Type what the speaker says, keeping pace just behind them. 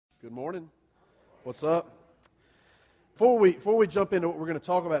Good morning. What's up? Before we jump into what we're going to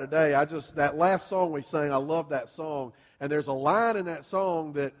talk about today, that last song we sang, I love that song. And there's a line in that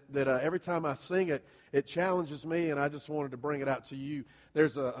song that every time I sing it, it challenges me, and I just wanted to bring it out to you.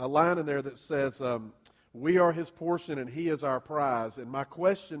 There's a line in there that says, we are His portion and He is our prize. And my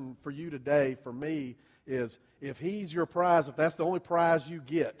question for you today, for me, is if He's your prize, if that's the only prize you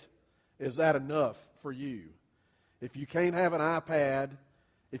get, is that enough for you? If you can't have an iPad,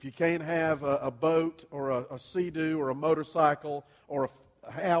 if you can't have a boat or a Sea-Doo or a motorcycle or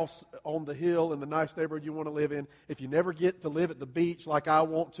a house on the hill in the nice neighborhood you want to live in, if you never get to live at the beach like I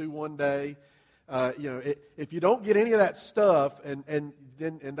want to one day, if you don't get any of that stuff and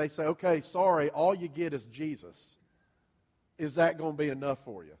they say, okay, sorry, all you get is Jesus, is that going to be enough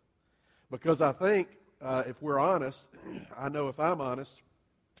for you? Because I think, if we're honest, I know if I'm honest,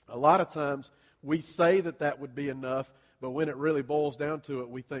 a lot of times we say that would be enough, but when it really boils down to it,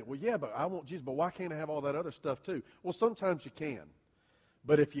 we think, well, yeah, but I want Jesus, but why can't I have all that other stuff too? Well, sometimes you can.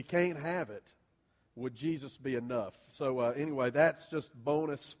 But if you can't have it, would Jesus be enough? So anyway, that's just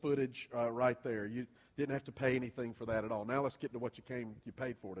bonus footage right there. You didn't have to pay anything for that at all. Now let's get to what you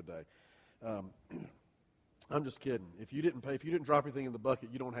paid for today. I'm just kidding. If you didn't drop anything in the bucket,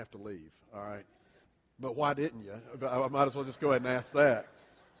 you don't have to leave, all right? But why didn't you? I might as well just go ahead and ask that.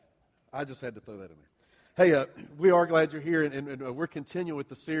 I just had to throw that in there. Hey, we are glad you're here, and we're continuing with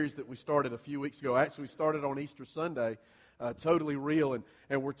the series that we started a few weeks ago. Actually, we started on Easter Sunday, Totally Real,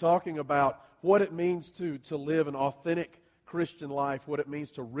 and we're talking about what it means to live an authentic Christian life, what it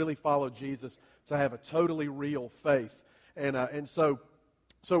means to really follow Jesus, to have a totally real faith. And so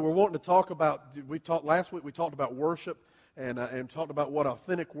we're wanting to talk about, last week we talked about worship and talked about what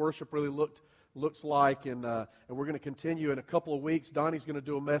authentic worship really looks like, and we're going to continue in a couple of weeks. Donnie's going to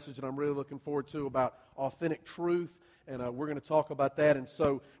do a message that I'm really looking forward to about authentic truth, and we're going to talk about that. And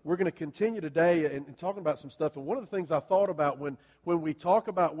so we're going to continue today and talking about some stuff. And one of the things I thought about when we talk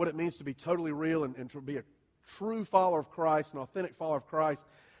about what it means to be totally real and to be a true follower of Christ, an authentic follower of Christ,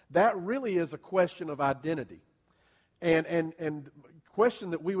 that really is a question of identity. And the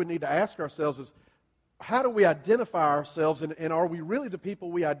question that we would need to ask ourselves is, how do we identify ourselves, and are we really the people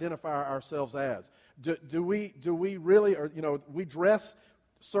we identify ourselves as? Do we really, or we dress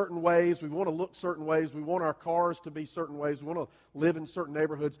certain ways, we want to look certain ways, we want our cars to be certain ways, we want to live in certain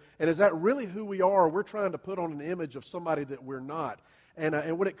neighborhoods, and is that really who we are? Or we're trying to put on an image of somebody that we're not.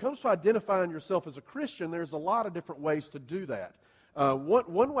 And when it comes to identifying yourself as a Christian, there's a lot of different ways to do that.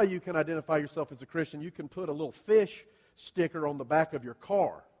 One way you can identify yourself as a Christian, you can put a little fish sticker on the back of your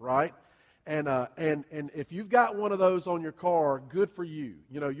car, right? And if you've got one of those on your car, good for you.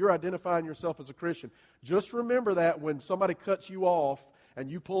 You're identifying yourself as a Christian. Just remember that when somebody cuts you off and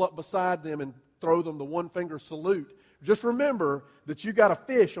you pull up beside them and throw them the one-finger salute, just remember that you got a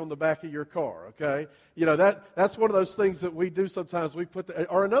fish on the back of your car, okay? That's one of those things that we do sometimes.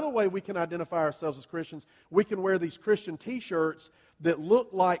 Or another way we can identify ourselves as Christians, we can wear these Christian T-shirts that look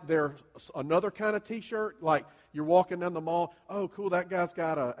like they're another kind of T-shirt, like you're walking down the mall, oh, cool, that guy's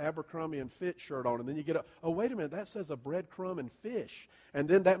got a Abercrombie and Fitch shirt on, and then you get oh, wait a minute, that says a breadcrumb and fish, and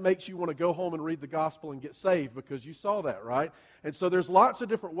then that makes you want to go home and read the gospel and get saved because you saw that, right? And so there's lots of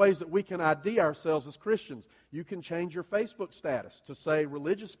different ways that we can ID ourselves as Christians. You can change your Facebook status to say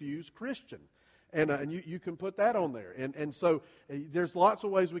religious views Christian, and you can put that on there, and so there's lots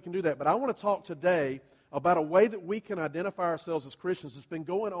of ways we can do that, but I want to talk today about a way that we can identify ourselves as Christians that's been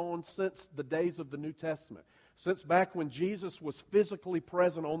going on since the days of the New Testament. Since back when Jesus was physically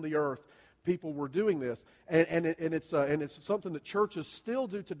present on the earth, people were doing this. And it's something that churches still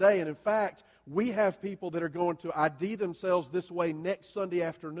do today. And in fact, we have people that are going to ID themselves this way next Sunday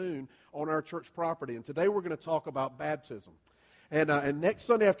afternoon on our church property. And today we're going to talk about baptism. And next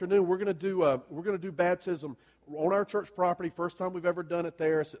Sunday afternoon, we're going to do baptism on our church property. First time we've ever done it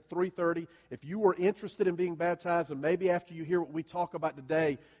there. It's at 3:30. If you were interested in being baptized, and maybe after you hear what we talk about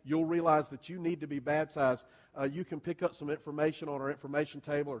today, you'll realize that you need to be baptized, you can pick up some information on our information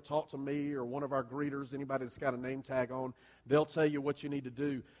table or talk to me or one of our greeters, anybody that's got a name tag on. They'll tell you what you need to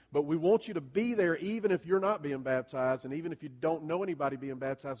do. But we want you to be there even if you're not being baptized, and even if you don't know anybody being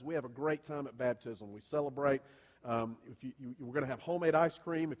baptized. We have a great time at baptism. We celebrate. We're going to have homemade ice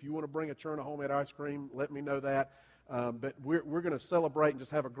cream. If you want to bring a churn of homemade ice cream, let me know that. But we're going to celebrate and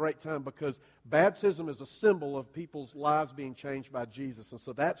just have a great time because baptism is a symbol of people's lives being changed by Jesus. And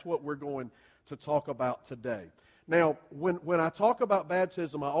so that's what we're going to talk about today. Now, when I talk about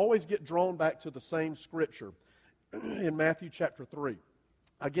baptism, I always get drawn back to the same scripture in Matthew chapter 3.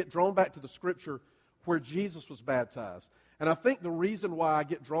 I get drawn back to the scripture where Jesus was baptized. And I think the reason why I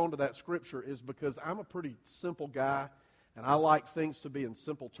get drawn to that scripture is because I'm a pretty simple guy, And I like things to be in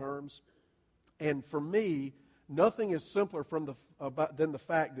simple terms. And for me, nothing is simpler than the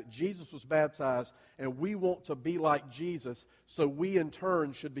fact that Jesus was baptized, and we want to be like Jesus, so we in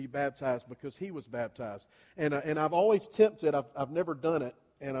turn should be baptized because he was baptized. And I've always tempted, I've never done it,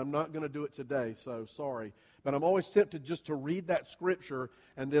 and I'm not going to do it today, so sorry. But I'm always tempted just to read that scripture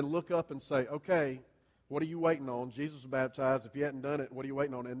and then look up and say, okay, what are you waiting on? Jesus was baptized. If you hadn't done it, what are you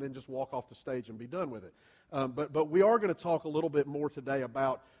waiting on? And then just walk off the stage and be done with it. But we are going to talk a little bit more today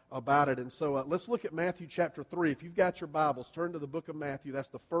about it. And so let's look at Matthew chapter 3. If you've got your Bibles, turn to the book of Matthew. That's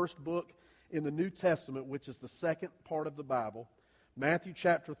the first book in the New Testament, which is the second part of the Bible. Matthew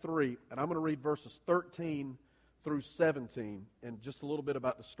chapter 3, and I'm going to read verses 13 through 17, and just a little bit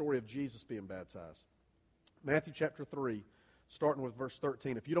about the story of Jesus being baptized. Matthew chapter 3, starting with verse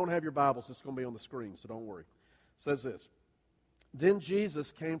 13. If you don't have your Bibles, it's going to be on the screen, so don't worry. It says this: Then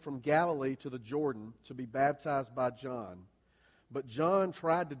Jesus came from Galilee to the Jordan to be baptized by John. But John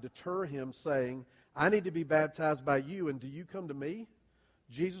tried to deter him, saying, I need to be baptized by you, and do you come to me?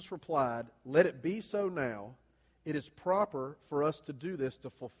 Jesus replied, Let it be so now. It is proper for us to do this to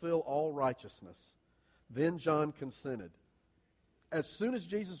fulfill all righteousness. Then John consented. As soon as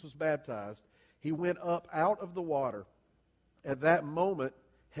Jesus was baptized, he went up out of the water. At that moment,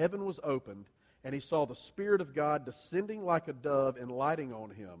 heaven was opened, and he saw the Spirit of God descending like a dove and lighting on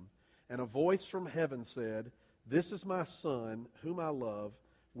him. And a voice from heaven said, This is my Son, whom I love.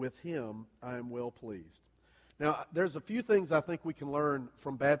 With him I am well pleased. Now, there's a few things I think we can learn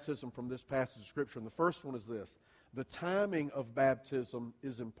from baptism from this passage of Scripture. And the first one is this: the timing of baptism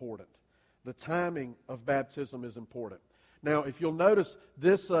is important. The timing of baptism is important. Now, if you'll notice,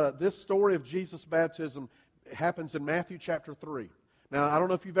 this story of Jesus' baptism happens in Matthew chapter 3. Now, I don't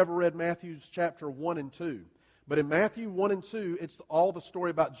know if you've ever read Matthew's chapter 1 and 2, but in Matthew 1 and 2, it's all the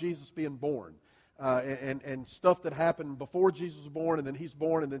story about Jesus being born. And stuff that happened before Jesus was born, and then he's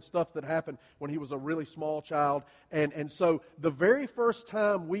born, and then stuff that happened when he was a really small child. And so the very first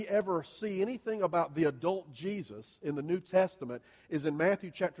time we ever see anything about the adult Jesus in the New Testament is in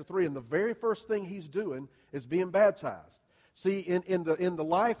Matthew chapter 3, and the very first thing he's doing is being baptized. See, in the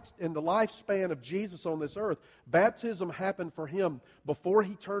lifespan of Jesus on this earth, baptism happened for him before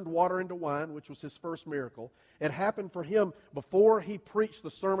he turned water into wine, which was his first miracle. It happened for him before he preached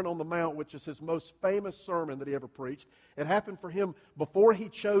the Sermon on the Mount, which is his most famous sermon that he ever preached. It happened for him before he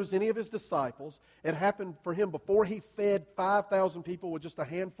chose any of his disciples. It happened for him before he fed 5,000 people with just a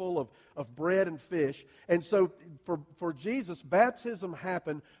handful of bread and fish. And so for Jesus, baptism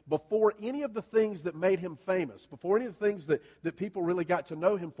happened before any of the things that made him famous, before any of the things that people really got to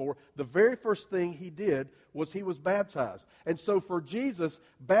know him for. The very first thing he did was he was baptized. And so for Jesus,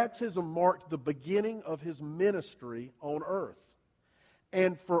 baptism marked the beginning of his ministry on earth.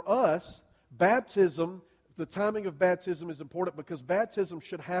 And for us, baptism, the timing of baptism is important because baptism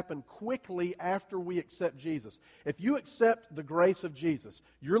should happen quickly after we accept Jesus. If you accept the grace of Jesus,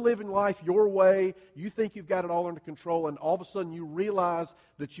 you're living life your way, you think you've got it all under control, and all of a sudden you realize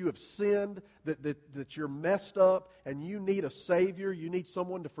that you have sinned, that you're messed up, and you need a Savior, you need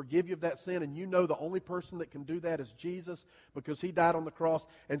someone to forgive you of that sin, and you know the only person that can do that is Jesus because he died on the cross.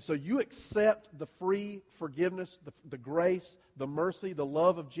 And so you accept the free forgiveness, the grace, the mercy, the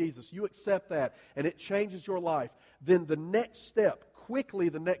love of Jesus. You accept that, and it changes your life. Then the next step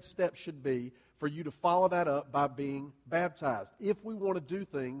should be for you to follow that up by being baptized, if we want to do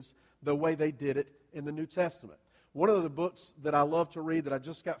things the way they did it in the New Testament. One of the books that I love to read that I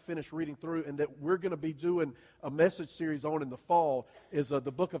just got finished reading through and that we're going to be doing a message series on in the fall is the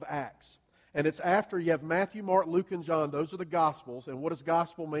book of Acts. And it's after you have Matthew, Mark, Luke, and John. Those are the Gospels. And what does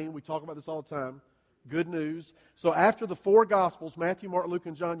gospel mean? We talk about this all the time. Good news. So after the four Gospels, Matthew, Mark, Luke,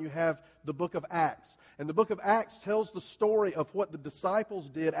 and John, you have the book of Acts. And the book of Acts tells the story of what the disciples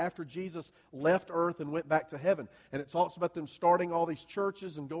did after Jesus left earth and went back to heaven. And it talks about them starting all these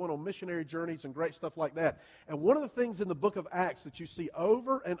churches and going on missionary journeys and great stuff like that. And one of the things in the book of Acts that you see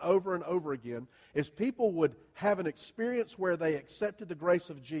over and over and over again is people would have an experience where they accepted the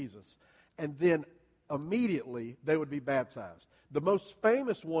grace of Jesus, and then immediately they would be baptized. The most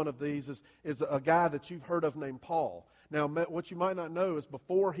famous one of these is a guy that you've heard of named Paul. Now, what you might not know is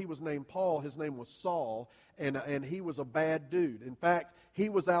before he was named Paul, his name was Saul, and he was a bad dude. In fact, he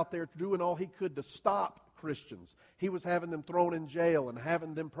was out there doing all he could to stop Christians. He was having them thrown in jail and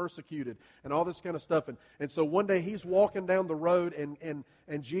having them persecuted and all this kind of stuff. And so one day he's walking down the road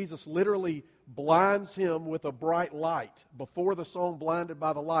and Jesus literally blinds him with a bright light before the song Blinded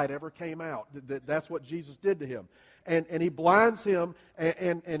by the Light ever came out. That's what Jesus did to him. And he blinds him,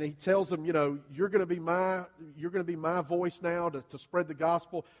 and he tells him, you're going to be my voice now to spread the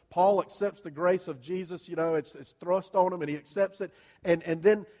gospel. Paul accepts the grace of Jesus. It's thrust on him, and he accepts it. And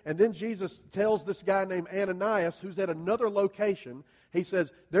then Jesus tells this guy named Ananias, who's at another location. He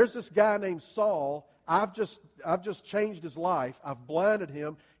says, "There's this guy named Saul. I've just changed his life. I've blinded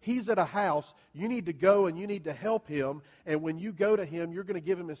him. He's at a house. You need to go and you need to help him. And when you go to him, you're going to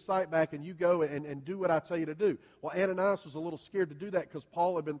give him his sight back, and you go and do what I tell you to do." Well, Ananias was a little scared to do that because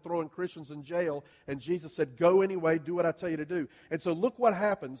Paul had been throwing Christians in jail, and Jesus said, "Go anyway, do what I tell you to do." And so look what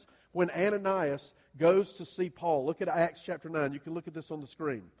happens when Ananias goes to see Paul. Look at Acts chapter 9. You can look at this on the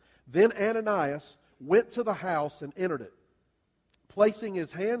screen. Then Ananias went to the house and entered it. Placing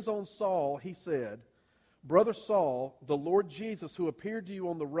his hands on Saul, he said, "Brother Saul, the Lord Jesus, who appeared to you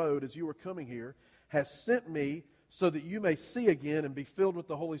on the road as you were coming here, has sent me so that you may see again and be filled with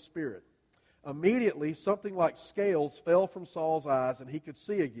the Holy Spirit." Immediately, something like scales fell from Saul's eyes, and he could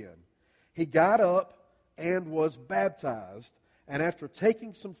see again. He got up and was baptized, and after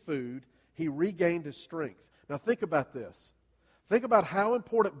taking some food, he regained his strength. Now think about this. Think about how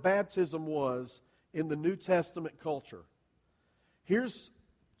important baptism was in the New Testament culture. Here's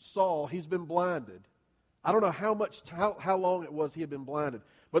Saul. He's been blinded. I don't know how long it was he had been blinded.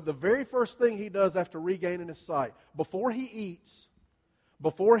 But the very first thing he does after regaining his sight, before he eats,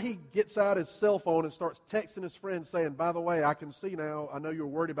 before he gets out his cell phone and starts texting his friends saying, "By the way, I can see now. I know you were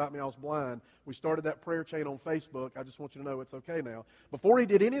worried about me. I was blind. We started that prayer chain on Facebook. I just want you to know it's okay now." Before he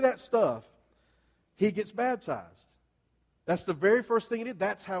did any of that stuff, he gets baptized. That's the very first thing he did.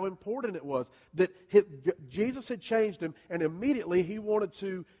 That's how important it was. That Jesus had changed him, and immediately he wanted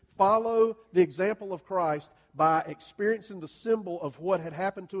to follow the example of Christ by experiencing the symbol of what had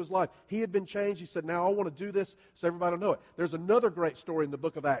happened to his life. He had been changed. He said, "Now I want to do this so everybody will know it." There's another great story in the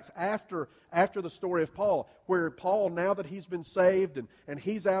book of Acts after the story of Paul, where Paul, now that he's been saved and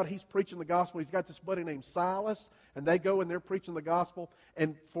he's out, he's preaching the gospel. He's got this buddy named Silas, and they go and they're preaching the gospel.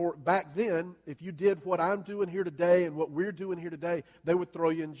 And for back then, if you did what I'm doing here today and what we're doing here today, they would throw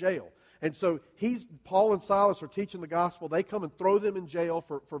you in jail. And so Paul and Silas are teaching the gospel. They come and throw them in jail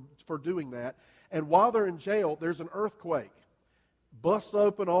for doing that. And while they're in jail, there's an earthquake. Busts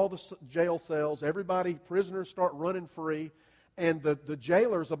open all the jail cells. Prisoners start running free. And the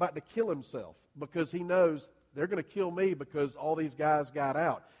jailer's about to kill himself because he knows they're going to kill me because all these guys got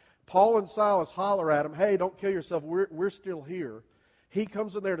out. Paul and Silas holler at him, "Hey, don't kill yourself. We're still here." He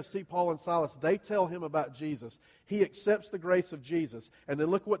comes in there to see Paul and Silas. They tell him about Jesus. He accepts the grace of Jesus. And then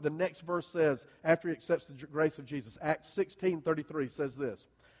look what the next verse says after he accepts the grace of Jesus. Acts 16:33 says this.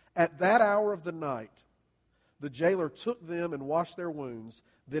 "At that hour of the night, the jailer took them and washed their wounds.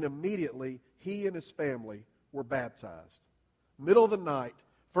 Then immediately he and his family were baptized." Middle of the night,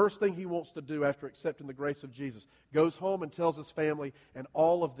 first thing he wants to do after accepting the grace of Jesus, goes home and tells his family, and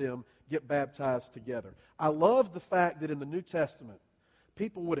all of them get baptized together. I love the fact that in the New Testament,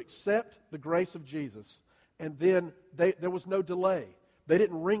 people would accept the grace of Jesus, and then there was no delay. They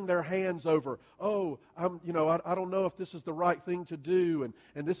didn't wring their hands over, "Oh, I don't know if this is the right thing to do,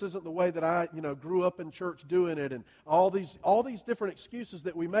 and this isn't the way that I, grew up in church doing it," and all these different excuses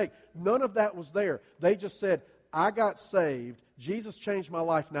that we make. None of that was there. They just said, "I got saved. Jesus changed my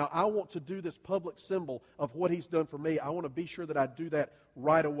life. Now I want to do this public symbol of what he's done for me. I want to be sure that I do that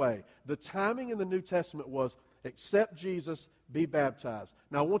right away." The timing in the New Testament was accept Jesus, be baptized.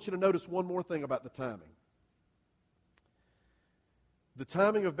 Now I want you to notice one more thing about the timing. The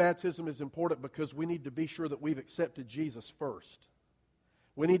timing of baptism is important because we need to be sure that we've accepted Jesus first.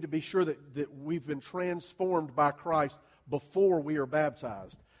 We need to be sure that we've been transformed by Christ before we are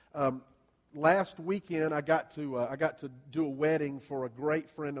baptized. Last weekend, I got to do a wedding for a great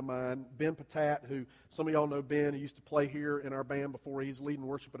friend of mine, Ben Patat, who some of y'all know Ben. He used to play here in our band before he's leading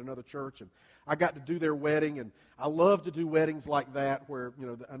worship at another church. And I got to do their wedding, and I love to do weddings like that where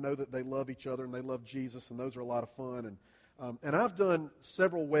I know that they love each other and they love Jesus, and those are a lot of fun. And I've done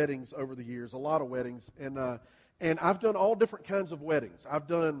several weddings over the years, a lot of weddings, and I've done all different kinds of weddings. I've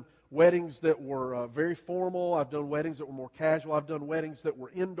done weddings that were very formal. I've done weddings that were more casual. I've done weddings that were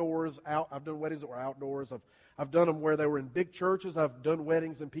indoors. I've done weddings that were outdoors. I've done them where they were in big churches. I've done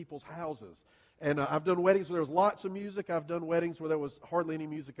weddings in people's houses. And I've done weddings where there was lots of music. I've done weddings where there was hardly any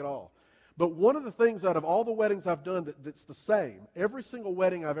music at all. But one of the things out of all the weddings I've done that's the same, every single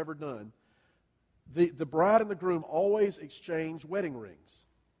wedding I've ever done, the bride and the groom always exchange wedding rings.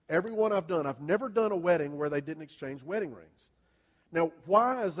 Every one I've done. I've never done a wedding where they didn't exchange wedding rings. Now,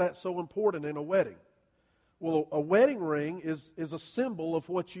 why is that so important in a wedding? Well, a wedding ring is a symbol of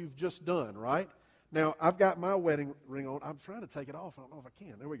what you've just done, right? Now, I've got my wedding ring on. I'm trying to take it off. I don't know if I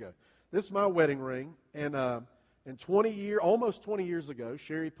can. There we go. This is my wedding ring. And almost 20 years ago,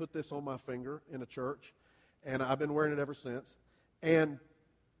 Sherry put this on my finger in a church. And I've been wearing it ever since. And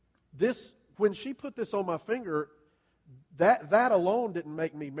when she put this on my finger, that alone didn't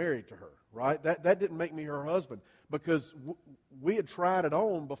make me married to her, right? That didn't make me her husband, because we had tried it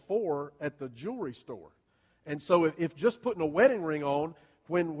on before at the jewelry store. And so if just putting a wedding ring on,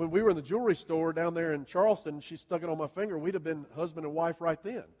 when we were in the jewelry store down there in Charleston, she stuck it on my finger, we'd have been husband and wife right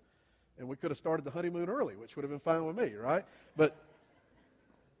then. And we could have started the honeymoon early, which would have been fine with me, right? But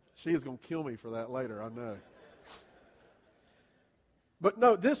she is going to kill me for that later, I know. But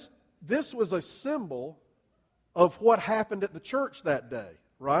no, this was a symbol of what happened at the church that day,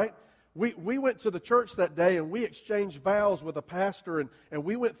 right? We went to the church that day and we exchanged vows with a pastor, and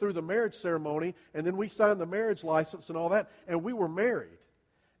we went through the marriage ceremony, and then we signed the marriage license and all that, and we were married.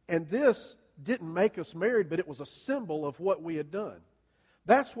 And this didn't make us married, but it was a symbol of what we had done.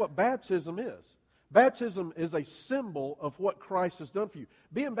 That's what baptism is. Baptism is a symbol of what Christ has done for you.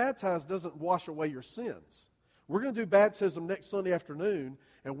 Being baptized doesn't wash away your sins. We're going to do baptism next Sunday afternoon,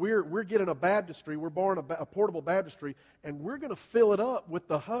 and we're getting a baptistry. We're borrowing a portable baptistry, and we're going to fill it up with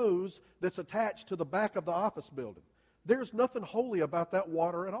the hose that's attached to the back of the office building. There's nothing holy about that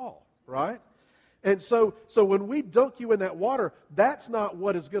water at all, right? And so when we dunk you in that water, that's not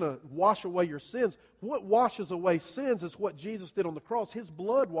what is going to wash away your sins. What washes away sins is what Jesus did on the cross. His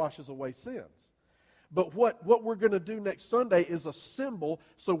blood washes away sins. But what we're going to do next Sunday is a symbol.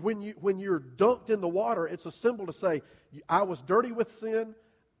 So when you're dunked in the water, it's a symbol to say, I was dirty with sin,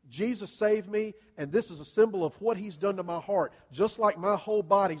 Jesus saved me, and this is a symbol of what He's done to my heart. Just like my whole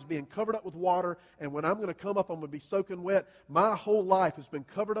body's being covered up with water, and when I'm going to come up, I'm going to be soaking wet. My whole life has been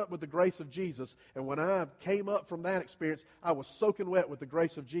covered up with the grace of Jesus, and when I came up from that experience, I was soaking wet with the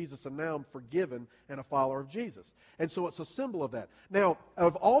grace of Jesus, and now I'm forgiven and a follower of Jesus. And so it's a symbol of that. Now,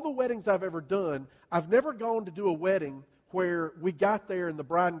 of all the weddings I've ever done, I've never gone to do a wedding where we got there and the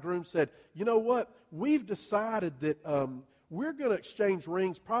bride and groom said, you know what, we've decided that we're going to exchange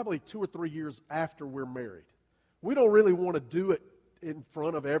rings probably 2 or 3 years after we're married. We don't really want to do it in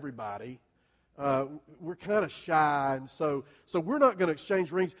front of everybody. We're kind of shy, and so we're not going to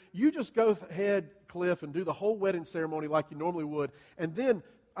exchange rings. You just go ahead, Cliff, and do the whole wedding ceremony like you normally would. And then,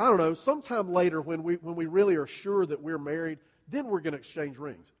 I don't know, sometime later when we really are sure that we're married, then we're going to exchange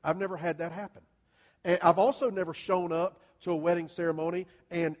rings. I've never had that happen. And I've also never shown up to a wedding ceremony,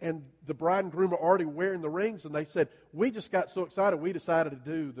 and the bride and groom are already wearing the rings, and they said, we just got so excited, we decided to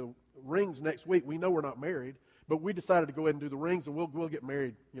do the rings next week. We know we're not married, but we decided to go ahead and do the rings, and we'll get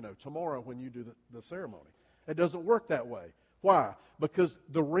married, tomorrow when you do the ceremony. It doesn't work that way. Why? Because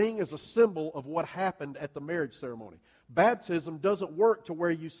the ring is a symbol of what happened at the marriage ceremony. Baptism doesn't work to where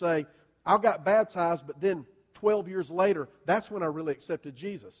you say, I got baptized, but then 12 years later, that's when I really accepted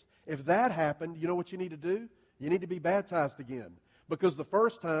Jesus. If that happened, you know what you need to do? You need to be baptized again. Because the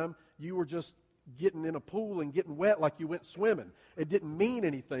first time, you were just getting in a pool and getting wet like you went swimming. It didn't mean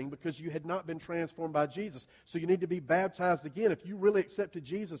anything because you had not been transformed by Jesus. So you need to be baptized again. If you really accepted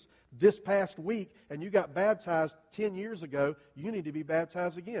Jesus this past week and you got baptized 10 years ago, you need to be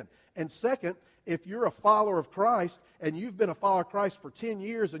baptized again. And second, if you're a follower of Christ and you've been a follower of Christ for 10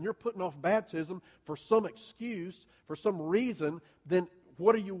 years and you're putting off baptism for some excuse, for some reason, then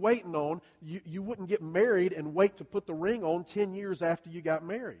what are you waiting on? You wouldn't get married and wait to put the ring on 10 years after you got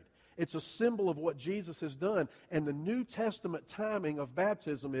married. It's a symbol of what Jesus has done. And the New Testament timing of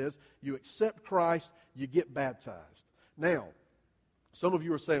baptism is you accept Christ, you get baptized. Now, some of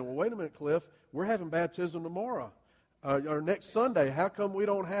you are saying, well, wait a minute, Cliff, we're having baptism tomorrow. Or next Sunday, how come we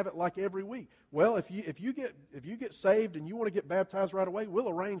don't have it like every week? Well, if you get saved and you want to get baptized right away, we'll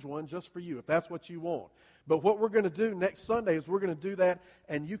arrange one just for you if that's what you want. But what we're going to do next Sunday is we're going to do that,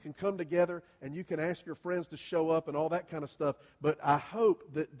 and you can come together and you can ask your friends to show up and all that kind of stuff. But I hope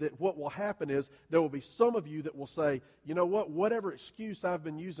that what will happen is there will be some of you that will say, you know what, whatever excuse I've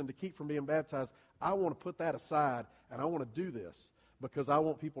been using to keep from being baptized, I want to put that aside and I want to do this because I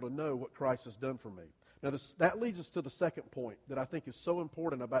want people to know what Christ has done for me. Now, that leads us to the second point that I think is so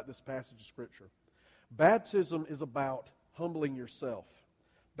important about this passage of Scripture. Baptism is about humbling yourself.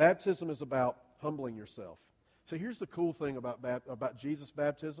 Baptism is about humbling yourself. So here's the cool thing about Jesus'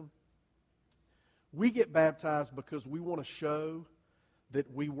 baptism. We get baptized because we want to show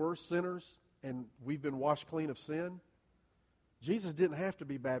that we were sinners and we've been washed clean of sin. Jesus didn't have to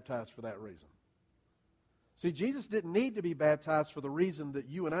be baptized for that reason. See, Jesus didn't need to be baptized for the reason that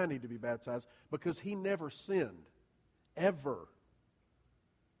you and I need to be baptized, because He never sinned. Ever.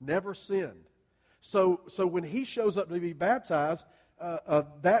 Never sinned. So when he shows up to be baptized,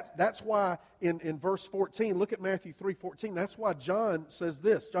 that's why in verse 14, look at Matthew 3:14. That's why John says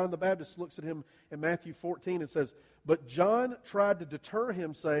this. John the Baptist looks at him in Matthew 14 and says, "But John tried to deter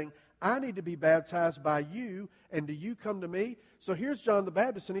him, saying, 'I need to be baptized by you, and do you come to me?'" So here's John the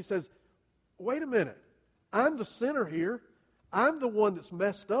Baptist, and he says, "Wait a minute. I'm the sinner here. I'm the one that's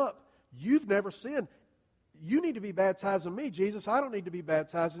messed up. You've never sinned. You need to be baptizing me, Jesus. I don't need to be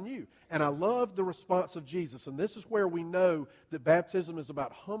baptizing you." And I love the response of Jesus. And this is where we know that baptism is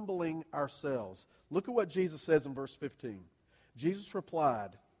about humbling ourselves. Look at what Jesus says in verse 15. Jesus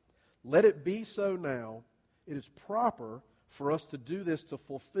replied, "Let it be so now. It is proper for us to do this to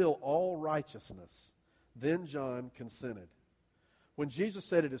fulfill all righteousness." Then John consented. When Jesus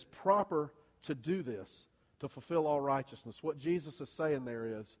said it is proper to do this to fulfill all righteousness, what Jesus is saying there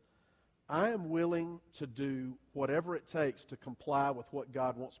is, I am willing to do whatever it takes to comply with what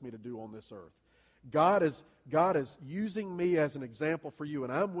God wants me to do on this earth. God is using me as an example for you,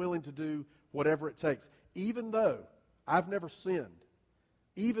 and I'm willing to do whatever it takes, even though I've never sinned,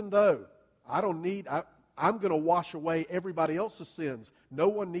 even though I'm going to wash away everybody else's sins. No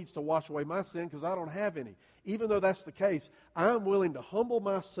one needs to wash away my sin because I don't have any. Even though that's the case, I'm willing to humble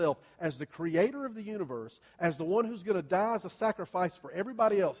myself as the creator of the universe, as the one who's going to die as a sacrifice for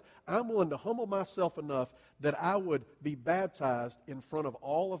everybody else. I'm willing to humble myself enough that I would be baptized in front of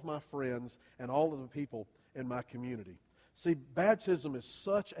all of my friends and all of the people in my community. See, baptism is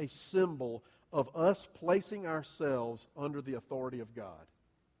such a symbol of us placing ourselves under the authority of God.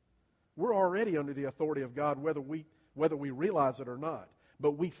 We're already under the authority of God whether we realize it or not.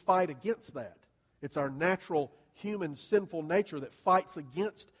 But we fight against that. It's our natural human sinful nature that fights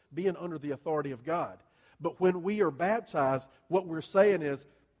against being under the authority of God. But when we are baptized, what we're saying is,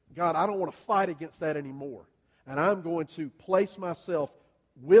 God, I don't want to fight against that anymore. And I'm going to place myself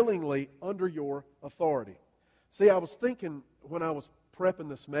willingly under your authority. See, I was thinking when I was prepping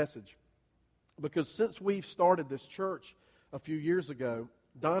this message, because since we've started this church a few years ago,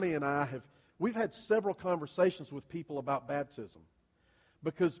 Donnie and we've had several conversations with people about baptism.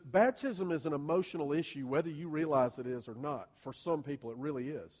 Because baptism is an emotional issue, whether you realize it is or not. For some people, it really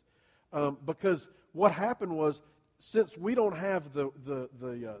is. Because what happened was, since we don't have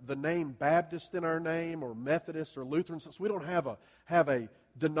the name Baptist in our name, or Methodist or Lutheran, since we don't have a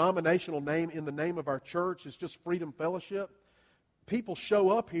denominational name in the name of our church, it's just Freedom Fellowship, people show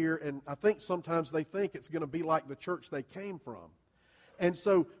up here, and I think sometimes they think it's going to be like the church they came from. And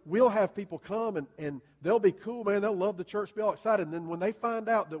so we'll have people come, and they'll be cool, man. They'll love the church, be all excited. And then when they find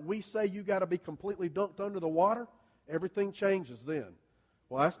out that we say you got to be completely dunked under the water, everything changes then.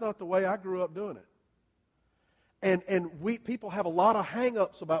 Well, that's not the way I grew up doing it. And people have a lot of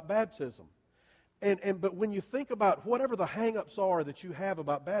hang-ups about baptism. But when you think about whatever the hang-ups are that you have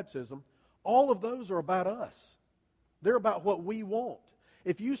about baptism, all of those are about us. They're about what we want.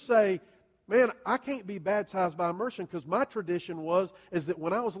 If you say, man, I can't be baptized by immersion because my tradition is that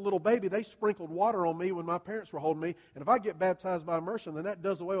when I was a little baby, they sprinkled water on me when my parents were holding me, and if I get baptized by immersion, then that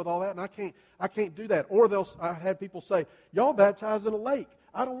does away with all that, and I can't do that. Or I had people say, y'all baptize in a lake.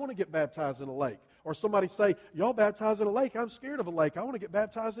 I don't want to get baptized in a lake. Or somebody say, y'all baptize in a lake. I'm scared of a lake. I want to get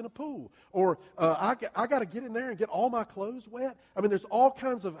baptized in a pool. Or I got to get in there and get all my clothes wet. I mean, there's all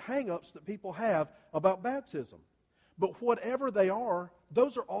kinds of hang-ups that people have about baptism. But whatever they are,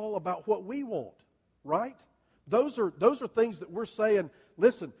 those are all about what we want, right? Those are things that we're saying,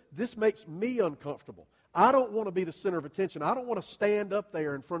 listen, this makes me uncomfortable. I don't want to be the center of attention. I don't want to stand up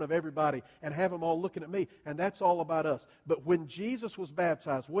there in front of everybody and have them all looking at me, and that's all about us. But when Jesus was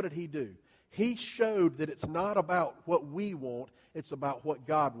baptized, what did he do? He showed that it's not about what we want, it's about what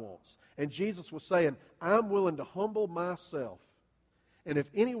God wants. And Jesus was saying, I'm willing to humble myself. And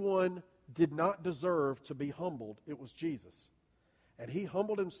if anyone did not deserve to be humbled, it was Jesus. And he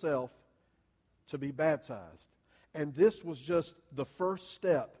humbled himself to be baptized. And this was just the first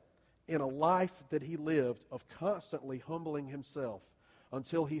step in a life that he lived of constantly humbling himself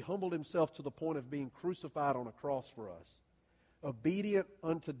until he humbled himself to the point of being crucified on a cross for us. Obedient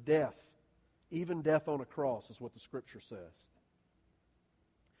unto death, even death on a cross is what the Scripture says.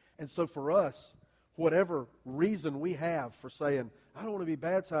 And so for us, whatever reason we have for saying, I don't want to be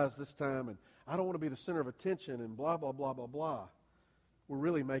baptized this time, and I don't want to be the center of attention, and blah, blah, blah, blah, blah, we're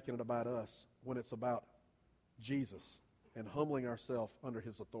really making it about us when it's about Jesus and humbling ourselves under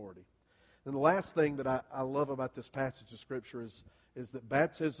his authority. And the last thing that I love about this passage of Scripture is that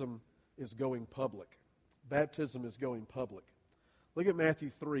baptism is going public. Baptism is going public. Look at Matthew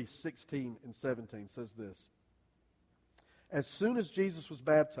 3:16 and 17. It says this. As soon as Jesus was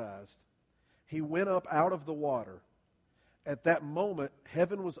baptized, he went up out of the water. At that moment,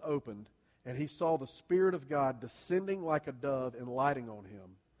 heaven was opened, and he saw the Spirit of God descending like a dove and lighting on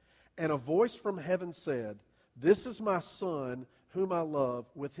him. And a voice from heaven said, "This is my Son, whom I love.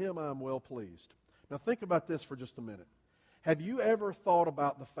 With him I am well pleased." Now think about this for just a minute. Have you ever thought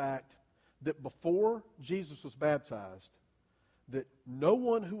about the fact that before Jesus was baptized, that no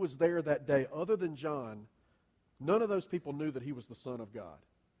one who was there that day other than John, none of those people knew that he was the Son of God?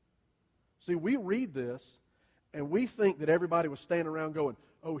 See, we read this, and we think that everybody was standing around going,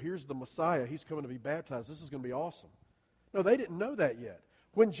 "Oh, here's the Messiah. He's coming to be baptized. This is going to be awesome." No, they didn't know that yet.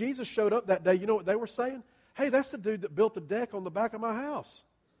 When Jesus showed up that day, you know what they were saying? "Hey, that's the dude that built the deck on the back of my house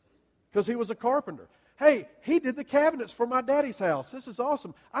because he was a carpenter. Hey, he did the cabinets for my daddy's house. This is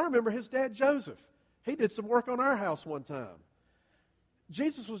awesome. I remember his dad, Joseph. He did some work on our house one time."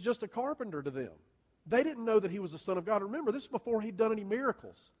 Jesus was just a carpenter to them. They didn't know that he was the Son of God. Remember, this is before he'd done any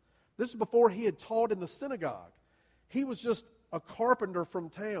miracles. This is before he had taught in the synagogue. He was just a carpenter from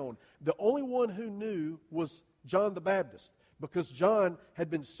town. The only one who knew was John the Baptist, because John had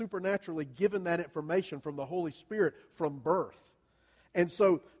been supernaturally given that information from the Holy Spirit from birth. And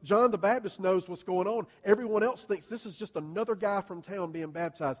so John the Baptist knows what's going on. Everyone else thinks this is just another guy from town being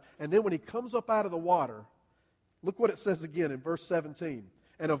baptized. And then when he comes up out of the water, look what it says again in verse 17.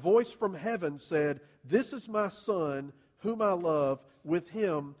 "And a voice from heaven said, 'This is my Son, whom I love. With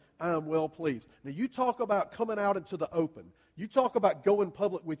him I am well pleased.'" Now you talk about coming out into the open. You talk about going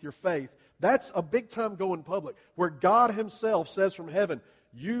public with your faith. That's a big time going public, where God himself says from heaven,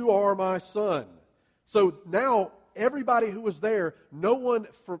 "You are my Son." So now everybody who was there, no one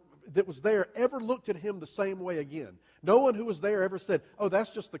that was there ever looked at him the same way again. No one who was there ever said, "Oh, that's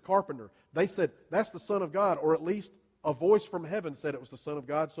just the carpenter." They said, "That's the Son of God," or at least a voice from heaven said it was the Son of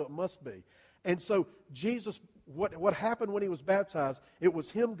God, so it must be. And so Jesus, what happened when he was baptized, it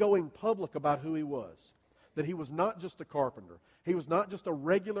was him going public about who he was. That he was not just a carpenter. He was not just a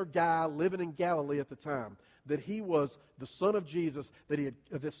regular guy living in Galilee at the time. That he was the Son of Jesus, that he had,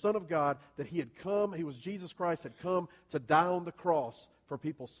 the Son of God, that he had come, he was Jesus Christ, had come to die on the cross for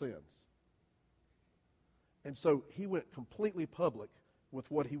people's sins. And so he went completely public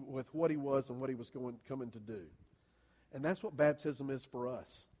with what he was and what he was coming to do. And that's what baptism is for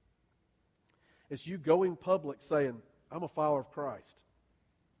us. It's you going public saying, "I'm a follower of Christ.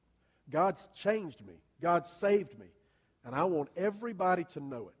 God's changed me. God saved me. And I want everybody to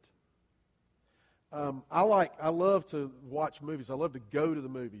know it." I love to watch movies. I love to go to the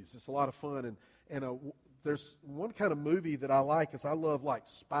movies. It's a lot of fun. And there's one kind of movie that I like is I love like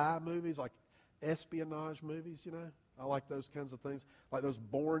spy movies, like espionage movies, you know. I like those kinds of things, like those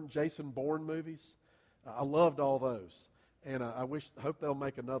Jason Bourne movies. I loved all those. And I hope they'll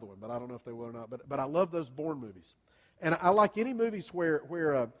make another one, but I don't know if they will or not. But I love those Bourne movies. And I like any movies where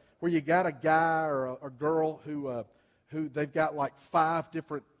you got a guy or a girl who they've got like 5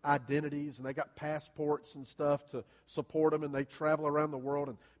 different identities, and they got passports and stuff to support them, and they travel around the world,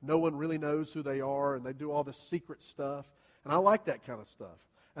 and no one really knows who they are, and they do all this secret stuff. And I like that kind of stuff.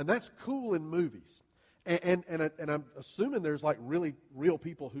 And that's cool in movies. And I'm assuming there's like really real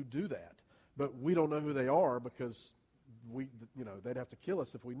people who do that, but we don't know who they are because they'd have to kill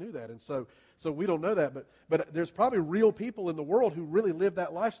us if we knew that. And so we don't know that, but there's probably real people in the world who really live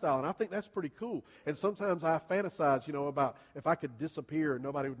that lifestyle, and I think that's pretty cool. And sometimes I fantasize, about if I could disappear and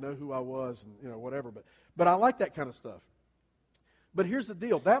nobody would know who I was and, whatever. But I like that kind of stuff. But here's the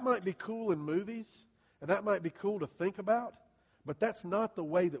deal. That might be cool in movies, and that might be cool to think about, but that's not the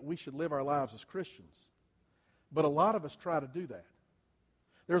way that we should live our lives as Christians. But a lot of us try to do that.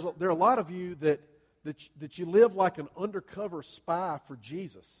 There are a lot of you that you live like an undercover spy for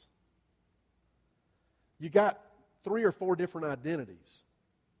Jesus. You got 3 or 4 different identities.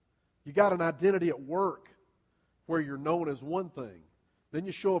 You got an identity at work where you're known as one thing. Then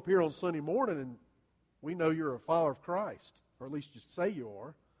you show up here on Sunday morning and we know you're a follower of Christ, or at least you say you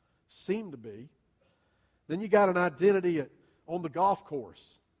are, seem to be. Then you got an identity on the golf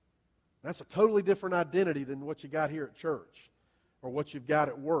course. That's a totally different identity than what you got here at church or what you've got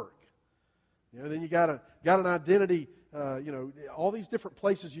at work. Then you got an identity, all these different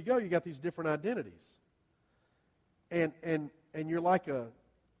places you go, you got these different identities. And you're like a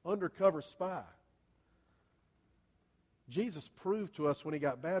undercover spy. Jesus proved to us when he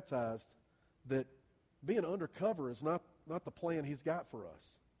got baptized that being undercover is not the plan he's got for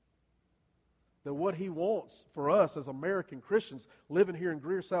us. That what he wants for us as American Christians living here in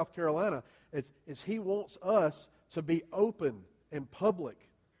Greer, South Carolina, is he wants us to be open and public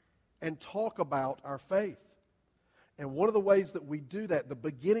and talk about our faith. And one of the ways that we do that, the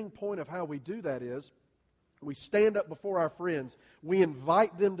beginning point of how we do that is We stand up before our friends, we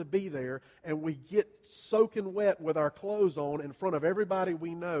invite them to be there, and we get soaking wet with our clothes on in front of everybody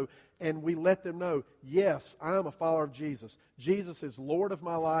we know, and we let them know, yes, I am a follower of Jesus. Jesus is Lord of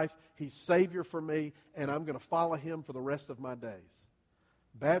my life, He's Savior for me, and I'm going to follow Him for the rest of my days.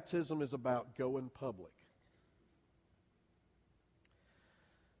 Baptism is about going public.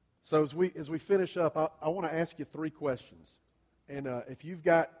 So as we finish up, I want to ask you 3 questions. And if you've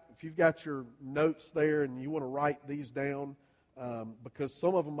got your notes there and you want to write these down, because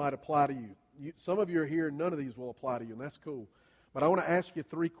some of them might apply to you. Some of you are here and none of these will apply to you, and that's cool. But I want to ask you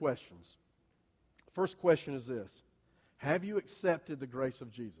 3 questions. First question is this: have you accepted the grace of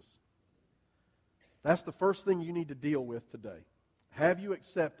Jesus? That's the first thing you need to deal with today. Have you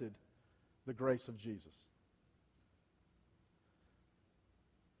accepted the grace of Jesus?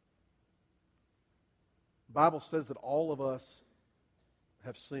 The Bible says that all of us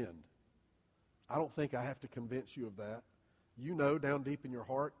have sinned. I don't think I have to convince you of that. You know down deep in your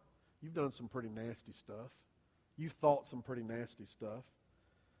heart, you've done some pretty nasty stuff. You've thought some pretty nasty stuff.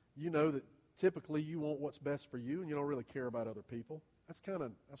 You know that typically you want what's best for you and you don't really care about other people.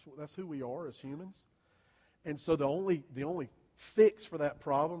 That's who we are as humans. And so the only fix for that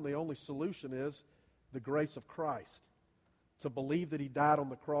problem, the only solution is the grace of Christ. To believe that He died on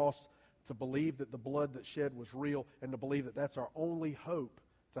the cross, to believe that the blood that shed was real, and to believe that that's our only hope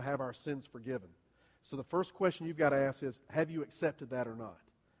to have our sins forgiven. So the first question you've got to ask is, have you accepted that or not?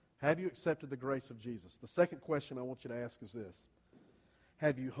 Have you accepted the grace of Jesus? The second question I want you to ask is this: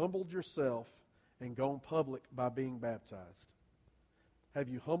 have you humbled yourself and gone public by being baptized? Have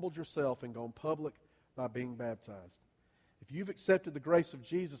you humbled yourself and gone public by being baptized? If you've accepted the grace of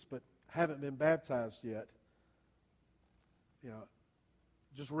Jesus but haven't been baptized yet,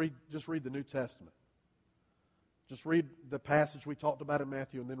 just read the New Testament. Just read the passage we talked about in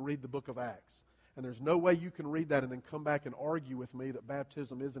Matthew and then read the book of Acts. And there's no way you can read that and then come back and argue with me that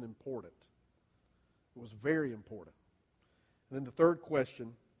baptism isn't important. It was very important. And then the third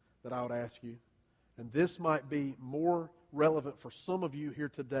question that I would ask you, and this might be more relevant for some of you here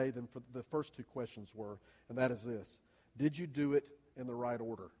today than for the first 2 questions were, and that is this: did you do it in the right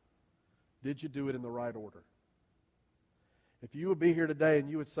order? Did you do it in the right order? If you would be here today and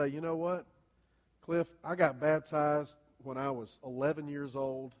you would say, you know what, Cliff, I got baptized when I was 11 years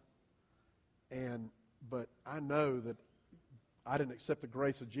old, but I know that I didn't accept the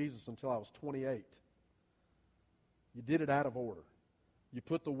grace of Jesus until I was 28. You did it out of order. You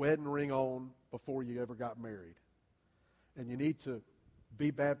put the wedding ring on before you ever got married. And you need to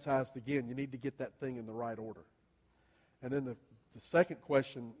be baptized again. You need to get that thing in the right order. And then the second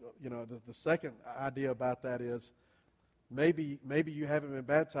question, the second idea about that is, maybe you haven't been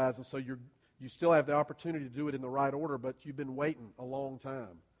baptized, and so you still have the opportunity to do it in the right order, but you've been waiting a long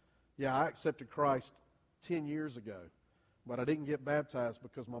time. Yeah, I accepted Christ 10 years ago, but I didn't get baptized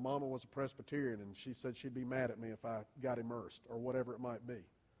because my mama was a Presbyterian, and she said she'd be mad at me if I got immersed, or whatever it might be.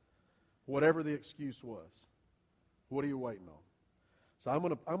 Whatever the excuse was, what are you waiting on? So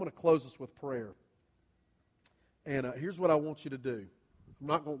I'm gonna close this with prayer. And here's what I want you to do.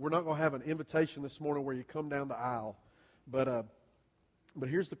 We're not going to have an invitation this morning where you come down the aisle, but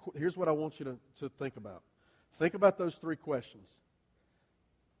here's what I want you to think about. Think about those 3 questions.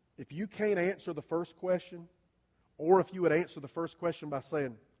 If you can't answer the first question, or if you would answer the first question by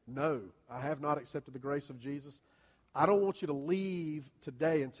saying, no, I have not accepted the grace of Jesus, I don't want you to leave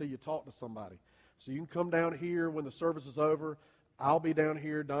today until you talk to somebody. So you can come down here when the service is over. I'll be down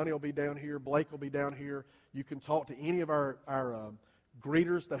here. Donnie will be down here. Blake will be down here. You can talk to any of our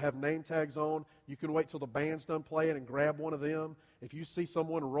greeters that have name tags on. You can wait till the band's done playing and grab one of them. If you see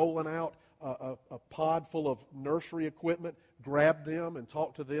someone rolling out a pod full of nursery equipment, grab them and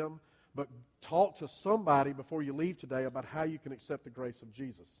talk to them. But talk to somebody before you leave today about how you can accept the grace of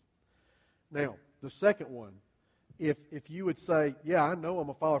Jesus. Now, the second one, if you would say, yeah, I know I'm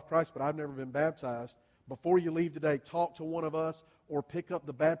a follower of Christ, but I've never been baptized, before you leave today, talk to one of us or pick up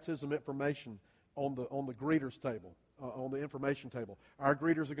the baptism information on the greeters table, on the information table. Our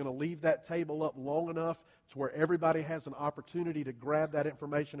greeters are going to leave that table up long enough to where everybody has an opportunity to grab that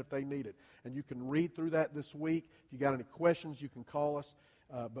information if they need it. And you can read through that this week. If you got any questions, you can call us,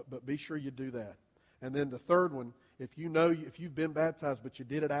 but be sure you do that. And then the third one, if you've been baptized but you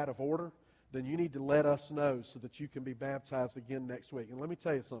did it out of order, then you need to let us know so that you can be baptized again next week. And let me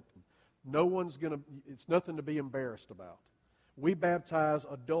tell you something. It's nothing to be embarrassed about. We baptize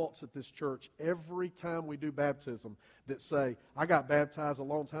adults at this church every time we do baptism that say, I got baptized a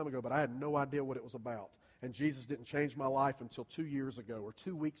long time ago, but I had no idea what it was about. and Jesus didn't change my life until 2 years ago or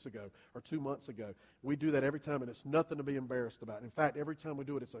 2 weeks ago or 2 months ago. We do that every time, and it's nothing to be embarrassed about. In fact, every time we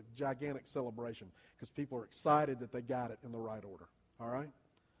do it, it's a gigantic celebration because people are excited that they got it in the right order. All right?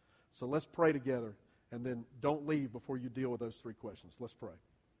 So let's pray together, and then don't leave before you deal with those 3 questions. Let's pray.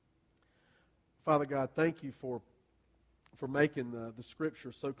 Father God, thank you for making the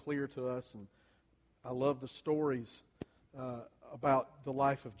Scripture so clear to us, and I love the stories about the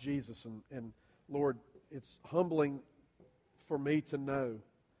life of Jesus, and Lord, it's humbling for me to know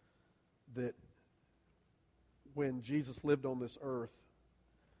that when Jesus lived on this earth,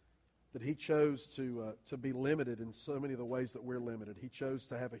 that he chose to be limited in so many of the ways that we're limited. He chose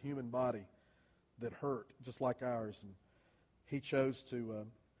to have a human body that hurt just like ours, and he chose to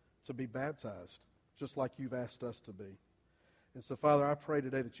be baptized just like you've asked us to be. And so, Father, I pray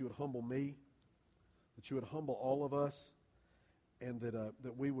today that you would humble me, that you would humble all of us, and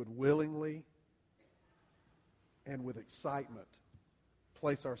that we would willingly and with excitement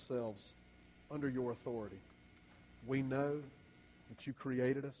place ourselves under your authority. We know that you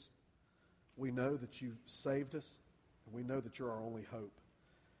created us. We know that you saved us. And we know that you're our only hope.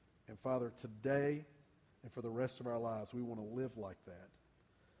 And Father, today and for the rest of our lives, we want to live like that.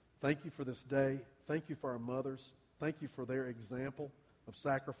 Thank you for this day. Thank you for our mothers. Thank you for their example of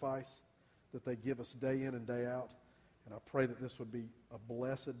sacrifice that they give us day in and day out. And I pray that this would be a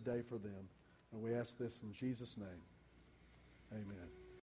blessed day for them. And we ask this in Jesus' name. Amen.